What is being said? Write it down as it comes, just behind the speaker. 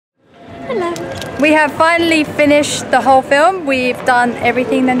Hello. We have finally finished the whole film. We've done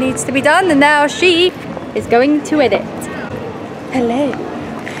everything that needs to be done, and now she is going to edit. Hello.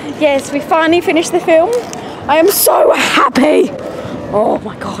 Yes, we finally finished the film. I am so happy. Oh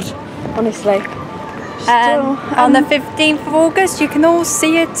my god, honestly. And on the 15th of August, you can all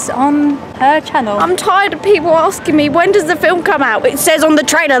see it on her channel. I'm tired of people asking me, when does the film come out? It says on the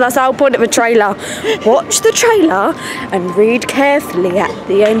trailer, that's the whole point of a trailer. Watch the trailer and read carefully at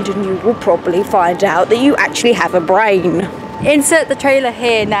the end and you will probably find out that you actually have a brain. Insert the trailer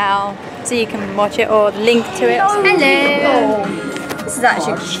here now so you can watch it or link to it. Hello. This is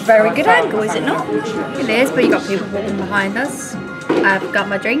actually a very good angle, is it not? It is, but you got people walking behind us. I've got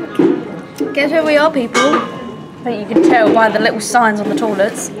my drink. Guess where we are, people? I think you can tell by the little signs on the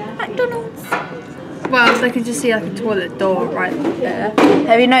toilets. McDonald's. Well, they can just see like a toilet door right there.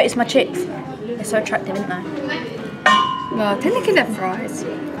 Have you noticed my chicks? They're so attractive, aren't they? Well, technically they're fries.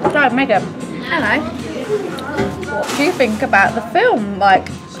 So, Megan. Hello. What do you think about the film? Like,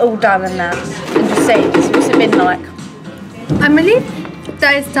 all done and that? And just say, what's it been like? I'm relieved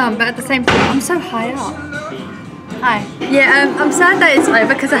that it's done, but at the same time, I'm so high up. Hi. Yeah, I'm sad that it's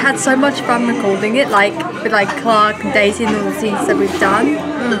over because I had so much fun recording it, like with like Clark and Daisy and all the scenes that we've done.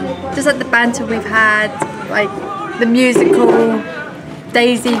 Just like the banter we've had, like the musical,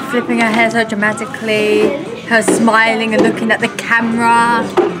 Daisy flipping her hair so dramatically, her smiling and looking at the camera.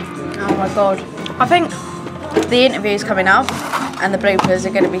 Oh my god. I think the interviews coming up and the bloopers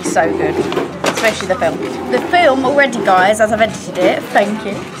are going to be so good, especially the film. The film already, guys, as I've edited it, thank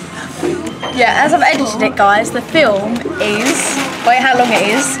you. Yeah, as I've edited it, guys, the film is, wait how long it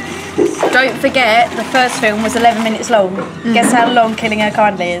is. Don't forget, the first film was 11 minutes long. Guess how long Killing Her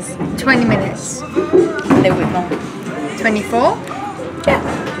Kindly is? 20 minutes. A little bit more. 24?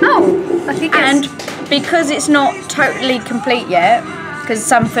 Yeah. Oh, I think And because it's not totally complete yet, because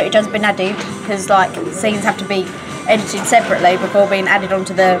some footage has been added, because like scenes have to be edited separately before being added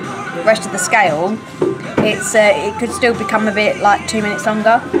onto the rest of the scale, it could still become a bit like 2 minutes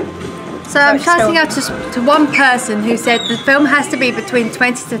longer. So I'm shouting out to one person who said the film has to be between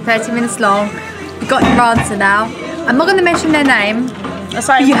 20 to 30 minutes long. You got your answer now. I'm not going to mention their name, but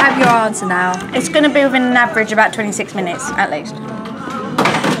you have your answer now. It's going to be within an average about 26 minutes at least.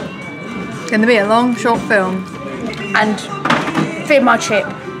 It's going to be a long, short film. And feed my Chip.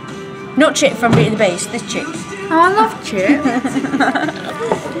 Not Chip from Beauty and the Beast, this Chip. Oh, I love Chip.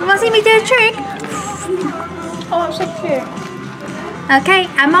 You want to see me do a trick? Oh, that's so cute. Okay,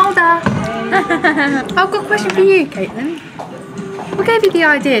 I'm older. I've got a question for you, Kaitlyn. What gave you the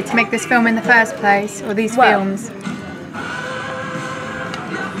idea to make this film in the first place, or these films?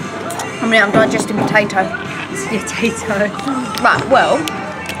 I mean, I'm digesting potato. Potato. Right, well,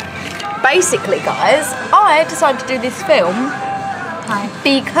 basically, guys, I decided to do this film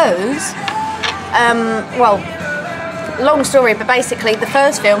because, well, long story, but basically the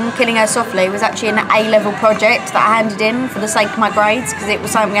first film, Killing Her Softly, was actually an A-level project that I handed in for the sake of my grades because it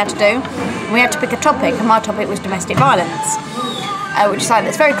was something we had to do. And we had to pick a topic, and my topic was domestic violence, which is something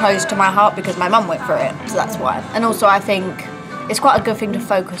that's very close to my heart because my mum went through it, so that's why. And also I think it's quite a good thing to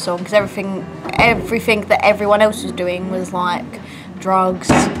focus on because everything that everyone else was doing was like drugs,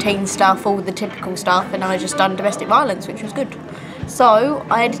 teen stuff, all the typical stuff, and I just done domestic violence, which was good. So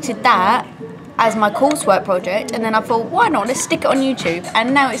I edited that as my coursework project, and then I thought, why not, let's stick it on YouTube.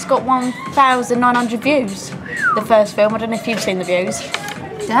 And now it's got 1,900 views, the first film. I don't know if you've seen the views.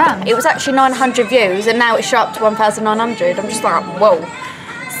 Damn. It was actually 900 views and now it's shot up to 1,900. I'm just like, whoa.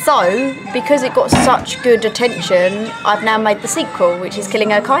 So, because it got such good attention, I've now made the sequel, which is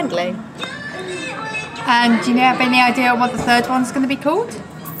Killing Her Kindly. And do you have any idea what the third one's going to be called?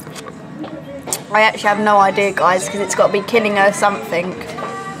 I actually have no idea, guys, because it's got to be Killing Her something.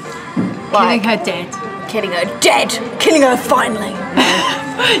 Killing her dead. Killing her dead. Killing her finally.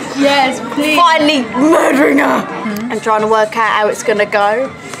 Yes, please. Finally murdering her. And trying to work out how it's going to go.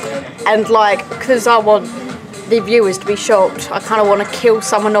 And like, because I want the viewers to be shocked, I kind of want to kill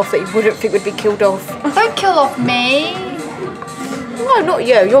someone off that you wouldn't think would be killed off. Don't kill off me. No, not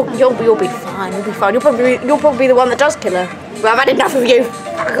you. You'll be fine. You'll be fine. You'll probably be the one that does kill her. Well, I've had enough of you.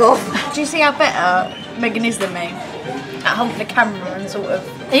 Fuck off. Do you see how better Megan is than me? At holding the camera and sort of.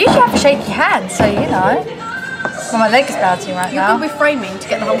 I usually have a shaky hand, so you know. Well, my leg is bouncing right now. You've got to be framing to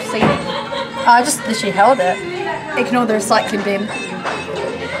get the whole scene. I just literally held it. Ignore the recycling bin.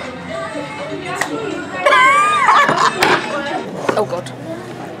 Oh god.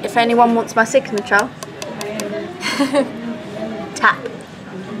 If anyone wants my signature, tap.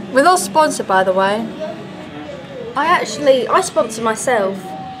 We're not sponsored, by the way. I sponsor myself,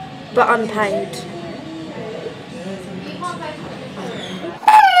 but unpaid.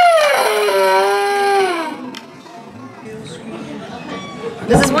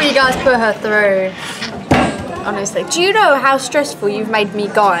 This is what you guys put her through. Honestly, do you know how stressful you've made me,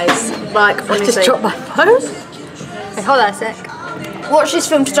 guys? Like, honestly. I just dropped my phone. Hey, hold on a sec. Watch this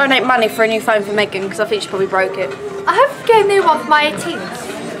film to donate money for a new phone for Megan, because I think she probably broke it. I hope to get a new one for my 18th.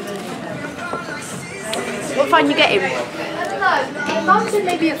 What phone you getting? Mum said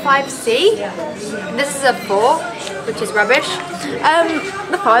maybe a 5C. This is a 4, which is rubbish.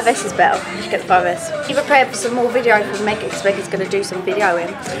 The 5S is better. You should get the 5S. You prepared for some more video from Megan, because Megan's going to do some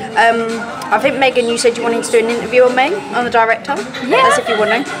videoing. I think, Megan, you said you wanted to do an interview on me, on the director. Yeah. As if you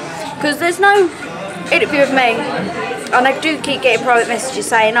want to. Because there's no interview with me. And I do keep getting private messages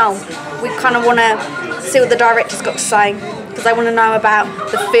saying, oh, we kind of want to see what the director's got to say. Because they want to know about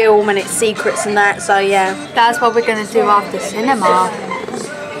the film and its secrets and that, so yeah. That's what we're going to do after cinema.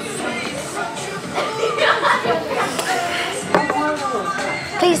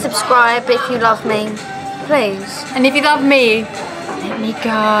 Please subscribe if you love me. Please. And if you love me, let me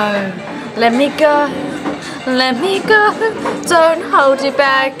go. Let me go. Let me go. Don't hold it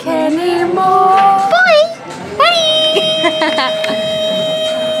back anymore. Bye. Bye.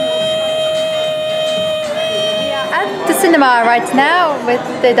 At the cinema right now with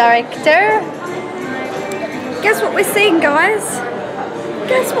the director. Guess what we're seeing, guys?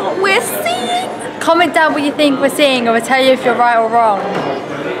 Guess what we're seeing? Comment down what you think we're seeing and we'll tell you if you're right or wrong.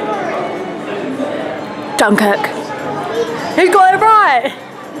 Dunkirk. Who got it right?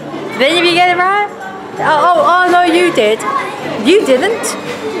 Did any of you get it right? Oh, no, you did. You didn't?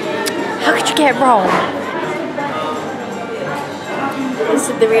 How could you get it wrong? This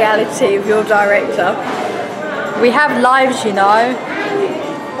is the reality of your director. We have lives, you know.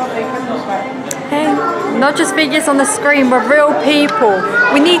 Hey, not just figures on the screen, we're real people.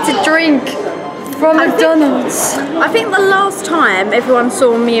 We need to drink from McDonald's. I think the last time everyone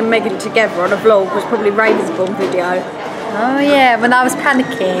saw me and Megan together on a vlog was probably Ravensbourne video. Oh yeah, when I was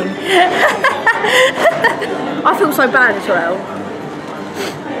panicking. I feel so bad as well.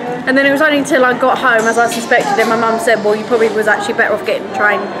 And then it was only until I got home, as I suspected, and my mum said, well, you probably was actually better off getting the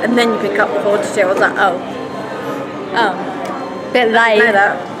train, and then you pick up the 42. I was like, oh. Oh. Bit late. I didn't know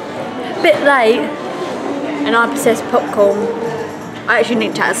that. Bit late. And I possess popcorn. I actually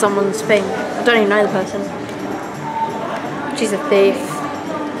nicked out of someone's thing. I don't even know the person. She's a thief.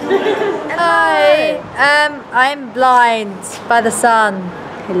 Hi. I'm blind by the sun.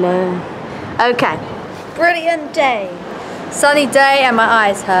 Hello. Okay. Brilliant day. Sunny day and my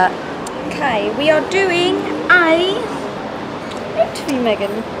eyes hurt. Okay, we are doing a interview,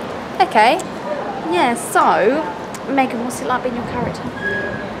 Megan. Okay. Yeah, so, Megan, what's it like being your character?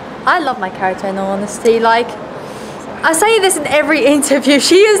 I love my character in all honesty. Like, I say this in every interview.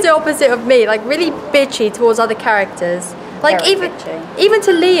 She is the opposite of me. Like, really bitchy towards other characters. Like, Very even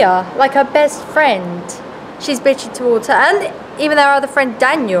to Leah, like her best friend, she's bitchy towards her. And even our other friend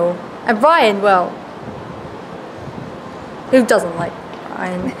Daniel. And Ryan, well, who doesn't like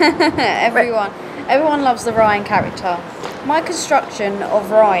Ryan? Everyone loves the Ryan character. My construction of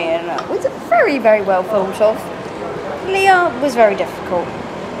Ryan was very, very well thought of. Leah was very difficult.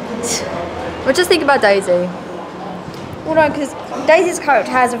 Well, just think about Daisy. Well, no, because Daisy's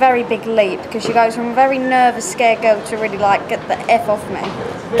character has a very big leap, because she goes from a very nervous, scared girl to really like, get the F off me.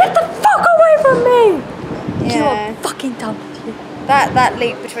 Get the fuck away from me! Yeah. You're fucking dumb. That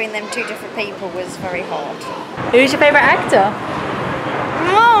leap between them two different people was very hard. Who's your favourite actor?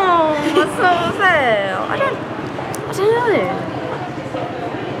 Oh, that's not fair. I don't know.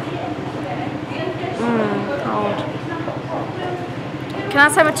 Hard. Can I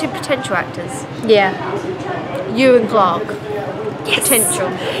say my two potential actors? Yeah. You and Clark. Yes. Potential.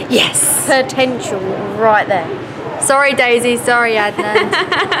 Yes. Potential right there. Sorry, Daisy. Sorry, Adnan.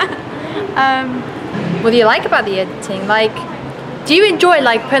 What do you like about the editing? Like, do you enjoy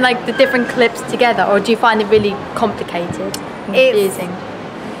like putting like the different clips together, or do you find it really complicated and confusing?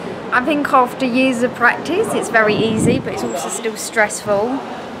 I think after years of practice, it's very easy, but it's also still stressful,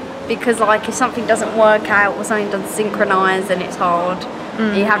 because like if something doesn't work out or something doesn't synchronise, then it's hard.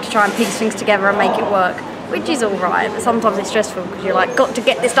 You have to try and piece things together and make it work, which is all right, but sometimes it's stressful because you're like, got to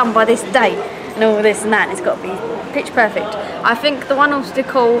get this done by this date and all this and that, and it's got to be pitch perfect. I think the one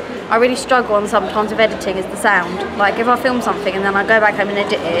obstacle I really struggle on sometimes with editing is the sound. Like if I film something and then I go back home and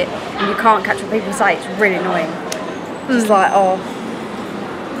edit it and you can't catch what people say, it's really annoying. It's like, oh.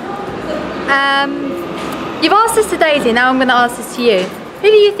 You've asked this to Daisy, now I'm going to ask this to you. Who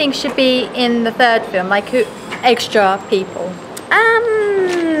do you think should be in the third film? Like who, extra people?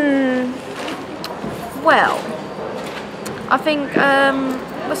 Well, I think,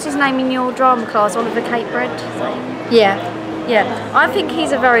 what's his name in your drama class? Oliver Catebread? Yeah. Yeah, I think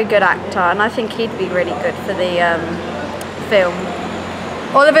he's a very good actor, and I think he'd be really good for the film.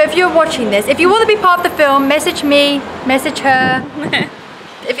 Oliver, if you're watching this, if you want to be part of the film, message me, message her.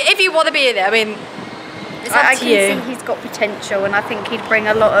 if you want to be in it, I mean, it's up to you. I can see he's got potential, and I think he'd bring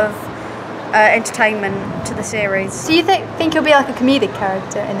a lot of entertainment to the series. Do you think he'll be like a comedic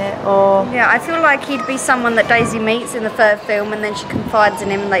character in it, or? Yeah, I feel like he'd be someone that Daisy meets in the third film, and then she confides in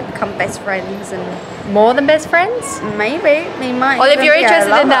him, and they become best friends, and More than best friends? maybe he might. Well, if even you're be a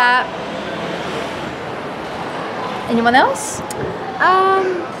interested in lover. that. Anyone else?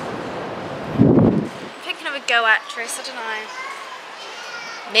 Thinking of a go actress, I don't know.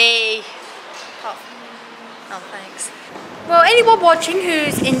 Me. Oh, thanks. Well, anyone watching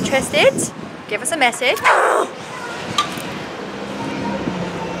who's interested, give us a message.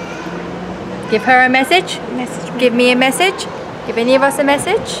 Give her a message. Message me. Give me a message. Give any of us a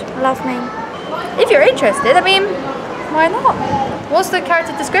message. Love me. If you're interested, I mean, why not? What's the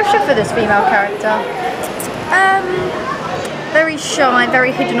character description for this female character? Very shy,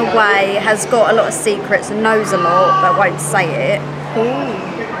 very hidden away, has got a lot of secrets and knows a lot, but won't say it. Ooh.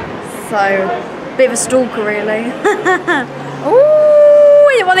 So, bit of a stalker, really. Ooh,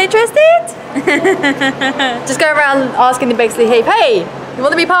 anyone interested? Just go around asking the Bexley Heath, hey, you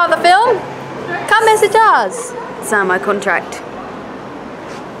want to be part of the film? Come message us. Sign my contract.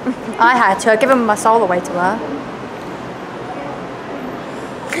 I had to. I've given my soul away to her.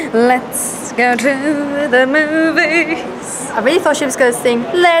 Let's go to the movies. I really thought she was going to sing,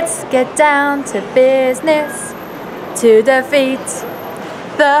 let's get down to business to defeat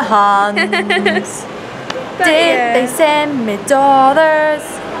the Huns. Did they send me daughters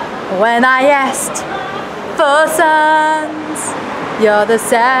when I asked for sons? You're the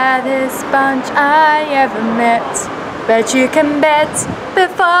saddest bunch I ever met. Bet you can bet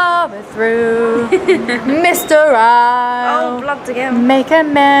before we're through. Mr. I'll blood together. make a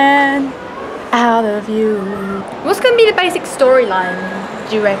man out of you. What's going to be the basic storyline,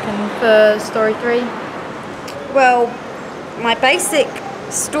 do you reckon, for story 3? Well, my basic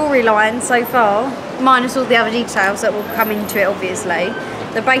storyline so far, minus all the other details that will come into it obviously,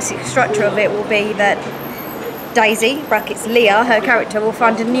 the basic structure of it will be that Daisy, brackets Leah, her character, will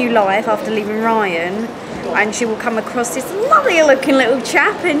find a new life after leaving Ryan, and she will come across this lovely looking little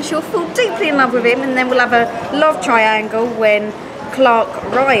chap and she'll fall deeply in love with him, and then we'll have a love triangle when Clark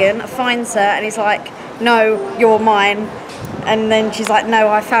Ryan finds her and he's like, no, you're mine, and then she's like, no,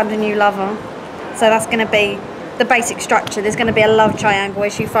 I found a new lover. So that's going to be the basic structure. There's going to be a love triangle where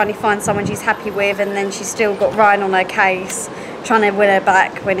she finally finds someone she's happy with, and then she's still got Ryan on her case trying to win her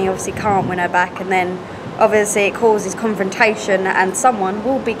back when he obviously can't win her back, and then obviously it causes confrontation and someone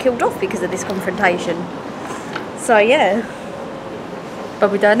will be killed off because of this confrontation. So yeah.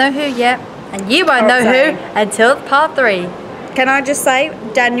 But we don't know who yet, and you won't know who until part 3. Can I just say,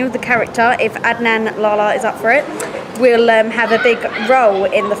 Daniel, the character, if Adnan Lala is up for it, will have a big role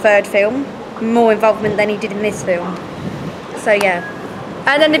in the third film, more involvement than he did in this film. So yeah.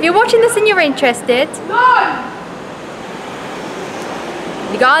 And then if you're watching this and you're interested,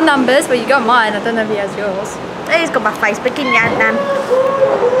 you got our numbers, but you got mine. I don't know if he has yours. He's got my Facebook, didn't you, Adnan?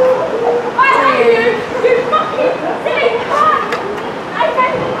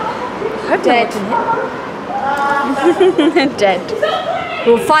 Dead. Dead.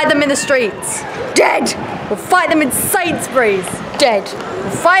 We'll fight them in the streets. Dead! We'll fight them in Sainsbury's. Dead.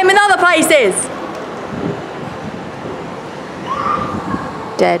 We'll fight them in other places.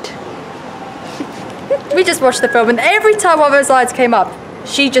 Dead. We just watched the film, and every time one of those lines came up,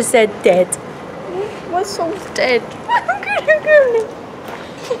 she just said dead. My soul's dead.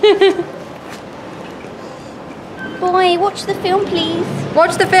 Boy, watch the film, please.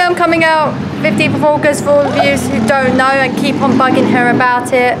 Watch the film coming out 15th of August for all of you who don't know, and keep on bugging her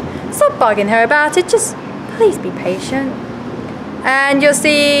about it. Stop bugging her about it, just please be patient. And you'll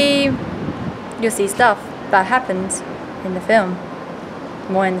see stuff that happens in the film.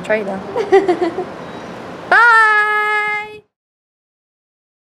 More in the trailer.